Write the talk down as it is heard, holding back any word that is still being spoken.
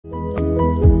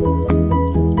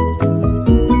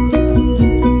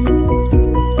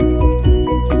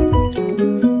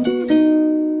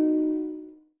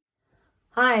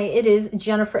Hi, it is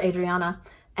Jennifer Adriana,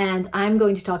 and I'm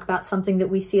going to talk about something that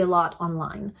we see a lot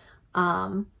online.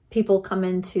 People come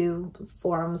into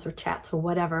forums or chats or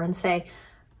whatever and say,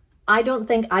 I don't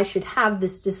think I should have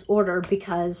this disorder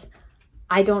because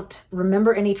I don't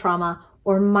remember any trauma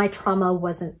or my trauma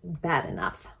wasn't bad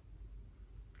enough.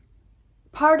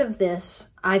 Part of this,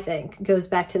 I think, goes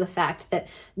back to the fact that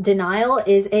denial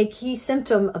is a key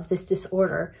symptom of this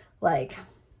disorder. Like,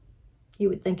 you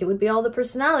would think it would be all the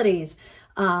personalities.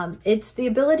 It's the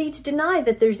ability to deny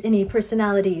that there's any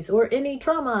personalities or any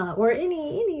trauma or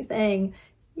anything.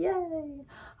 Yay.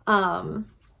 And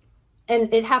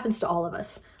it happens to all of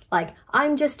us. Like,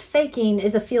 I'm just faking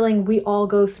is a feeling we all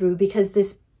go through because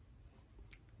this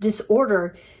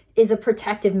disorder is a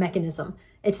protective mechanism.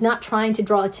 It's not trying to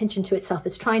draw attention to itself.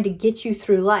 It's trying to get you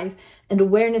through life, and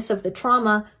awareness of the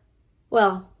trauma,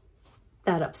 well,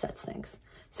 that upsets things.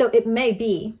 So it may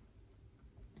be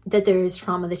that there is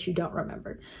trauma that you don't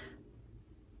remember,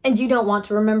 and you don't want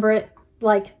to remember it.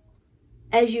 Like,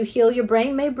 as you heal, your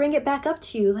brain may bring it back up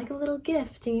to you like a little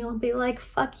gift, and you'll be like,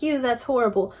 fuck you, that's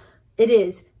horrible. It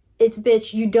is. It's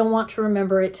bitch. You don't want to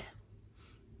remember it.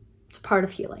 It's part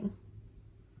of healing.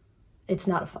 It's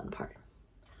not a fun part.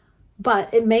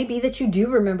 But it may be that you do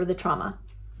remember the trauma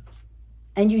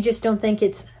and you just don't think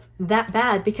it's that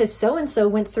bad because so-and-so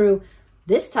went through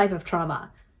this type of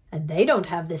trauma and they don't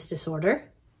have this disorder.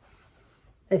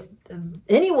 If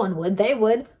anyone would, they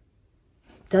would.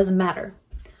 Doesn't matter.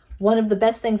 One of the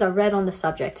best things I read on the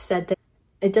subject said that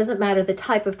it doesn't matter the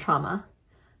type of trauma,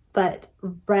 but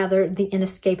rather the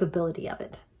inescapability of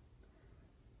it.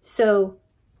 So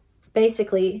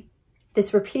basically,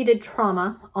 this repeated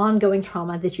trauma, ongoing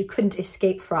trauma that you couldn't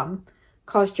escape from,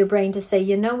 caused your brain to say,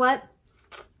 you know what?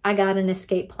 I got an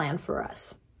escape plan for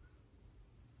us.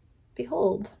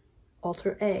 Behold,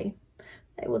 alter A.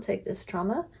 They will take this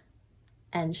trauma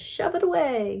and shove it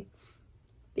away.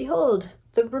 Behold,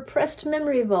 the repressed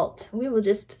memory vault. We will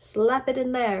just slap it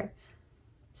in there.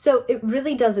 So it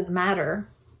really doesn't matter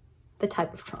the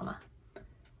type of trauma.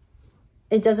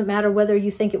 It doesn't matter whether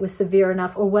you think it was severe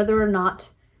enough or whether or not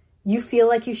you feel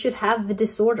like you should have the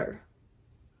disorder.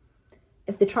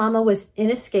 If the trauma was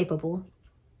inescapable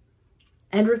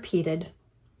and repeated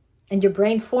and your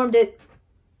brain formed it,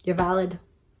 you're valid.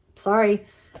 Sorry,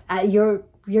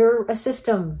 you're a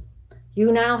system. You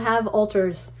now have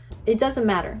alters. It doesn't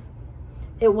matter.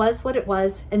 It was what it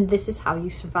was, and this is how you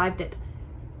survived it.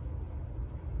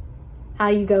 How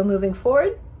you go moving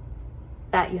forward,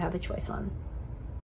 that you have a choice on.